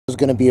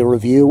going to be a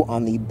review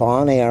on the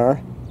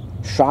Bonaire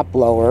shop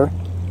blower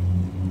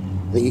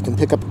that you can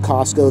pick up at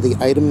Costco. The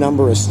item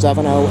number is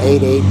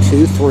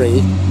 708823.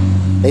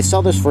 They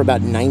sell this for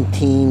about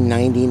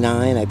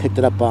 $19.99. I picked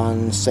it up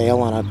on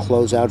sale on a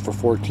closeout for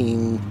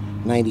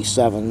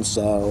 $14.97.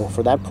 So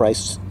for that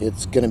price,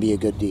 it's going to be a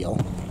good deal.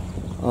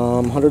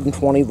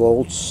 120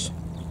 volts.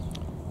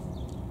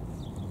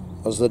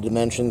 Those are the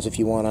dimensions if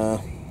you want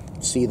to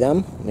see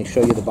them. Let me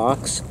show you the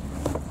box.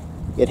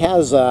 It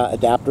has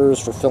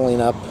adapters for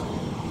filling up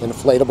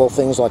inflatable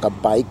things like a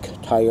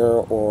bike tire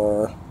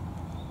or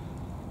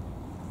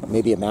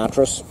maybe a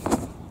mattress.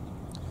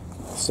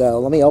 So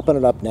let me open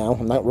it up now.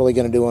 I'm not really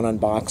going to do an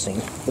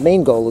unboxing. The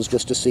main goal is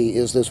just to see,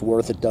 is this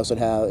worth it?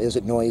 Is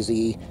it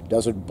noisy?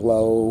 Does it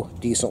blow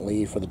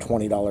decently for the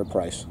 $20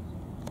 price?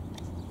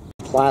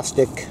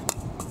 Plastic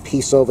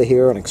piece over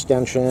here, an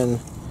extension.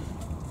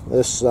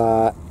 This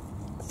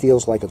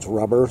feels like it's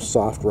rubber,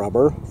 soft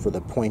rubber for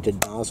the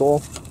pointed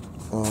nozzle.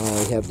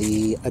 We have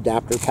the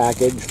adapter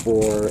package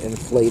for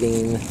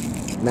inflating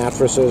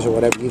mattresses or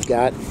whatever you've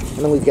got. And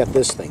then we've got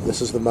this thing.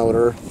 This is the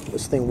motor.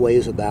 This thing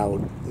weighs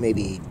about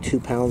maybe 2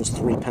 pounds,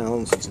 3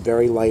 pounds. It's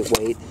very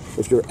lightweight.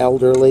 If you're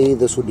elderly,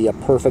 this would be a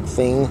perfect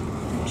thing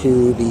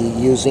to be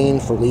using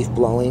for leaf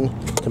blowing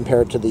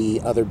compared to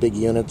the other big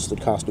units that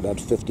cost about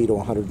 $50 to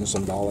 $100 and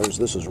some dollars.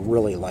 This is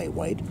really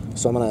lightweight.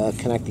 So I'm going to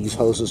connect these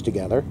hoses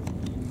together.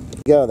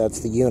 There you go.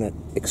 That's the unit.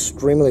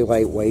 Extremely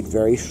lightweight,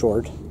 very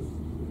short.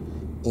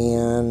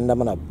 And I'm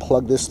going to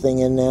plug this thing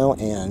in now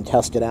and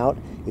test it out.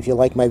 If you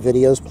like my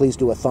videos, please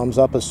do a thumbs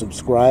up, a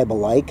subscribe, a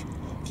like.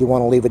 If you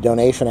want to leave a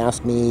donation,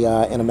 ask me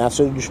in a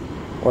message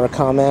or a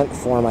comment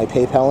for my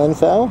PayPal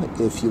info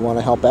if you want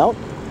to help out.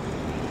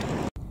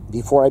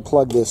 Before I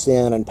plug this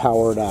in and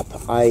power it up,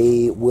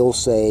 I will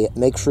say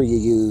make sure you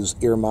use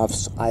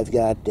earmuffs. I've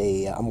got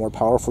a more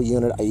powerful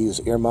unit. I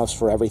use earmuffs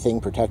for everything,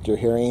 protect your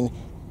hearing.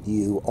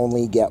 You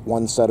only get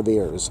one set of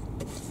ears.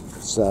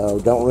 So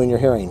don't ruin your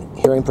hearing.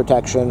 Hearing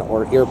protection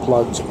or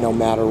earplugs no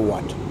matter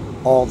what,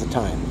 all the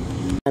time.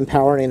 I'm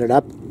powering it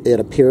up. It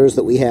appears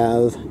that we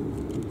have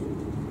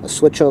a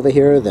switch over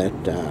here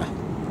that,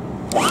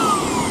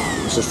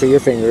 this is for your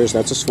fingers,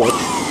 that's a switch.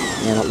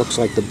 And it looks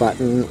like the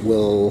button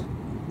will,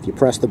 if you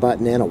press the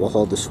button in, it will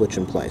hold the switch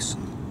in place.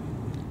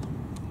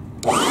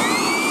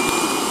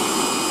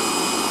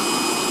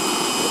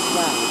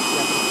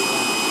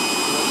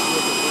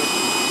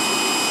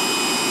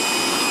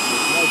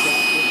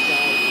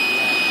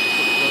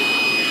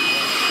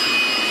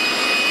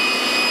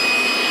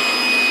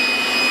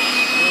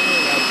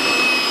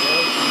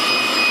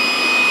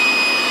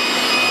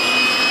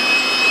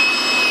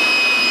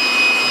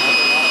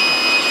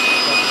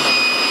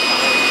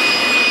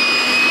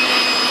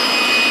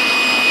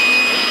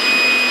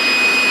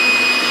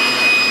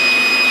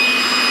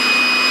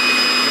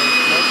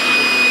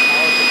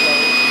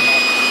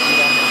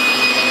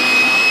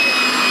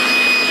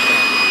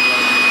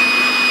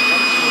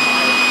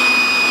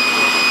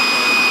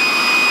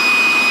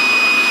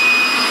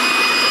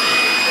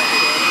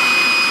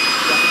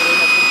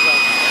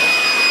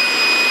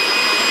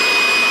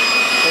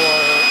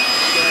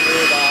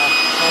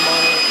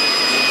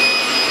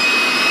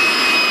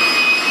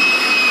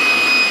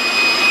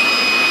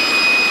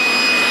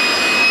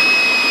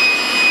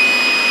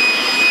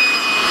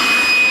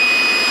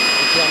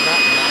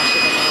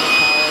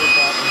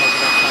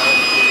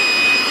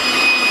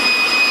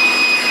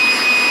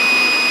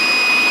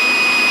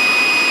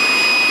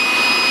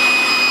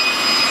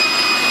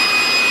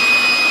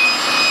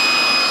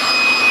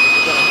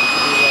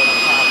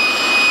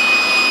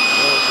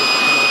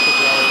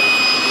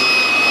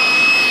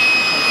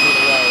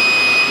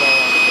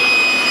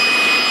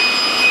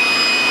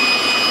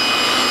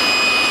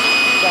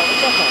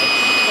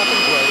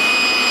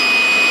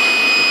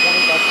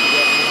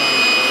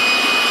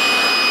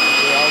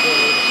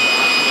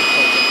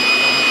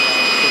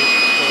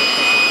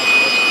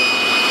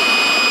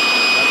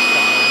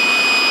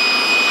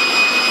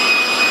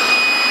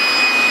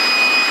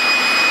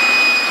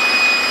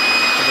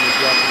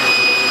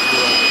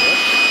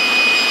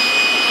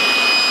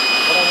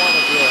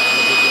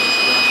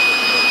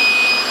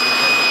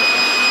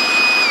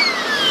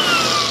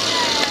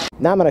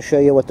 Now I'm going to show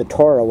you what the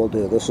Toro will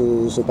do. This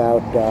is about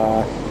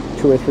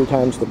 2 or 3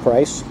 times the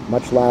price,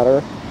 much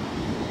louder,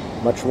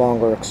 much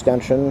longer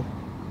extension,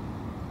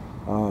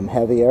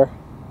 heavier.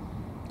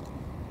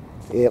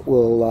 It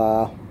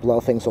will blow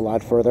things a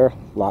lot further,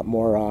 a lot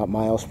more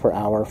miles per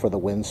hour for the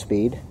wind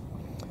speed.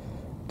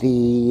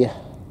 The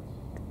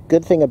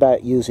good thing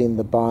about using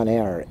the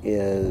Bonaire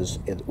is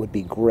it would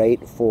be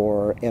great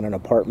for in an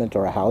apartment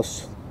or a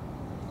house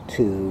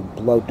to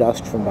blow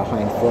dust from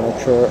behind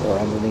furniture or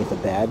underneath a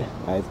bed.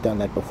 I've done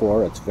that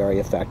before. It's very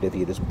effective.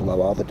 You just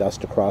blow all the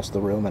dust across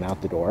the room and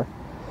out the door.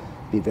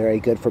 Be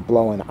very good for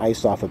blowing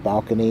ice off a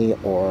balcony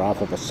or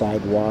off of a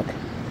sidewalk.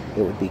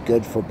 It would be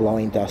good for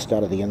blowing dust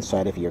out of the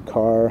inside of your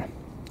car,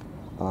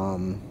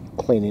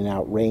 cleaning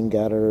out rain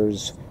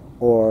gutters,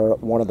 or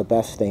one of the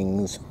best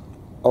things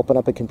open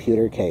up a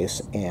computer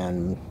case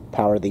and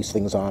power these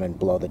things on and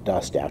blow the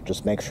dust out.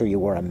 Just make sure you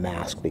wear a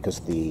mask because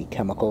the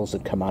chemicals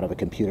that come out of a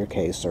computer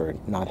case are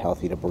not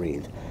healthy to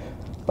breathe.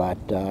 But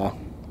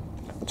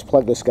let's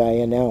plug this guy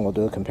in now and we'll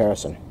do a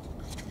comparison.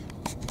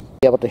 You'll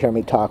be able to hear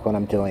me talk when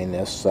I'm doing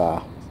this,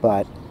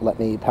 but let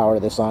me power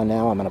this on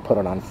now. I'm going to put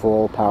it on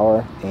full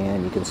power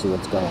and you can see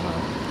what's going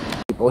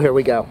on. Well, here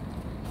we go.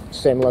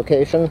 Same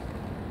location.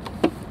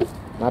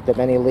 Not that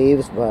many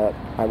leaves, but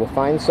I will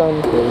find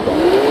some. Here we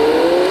go.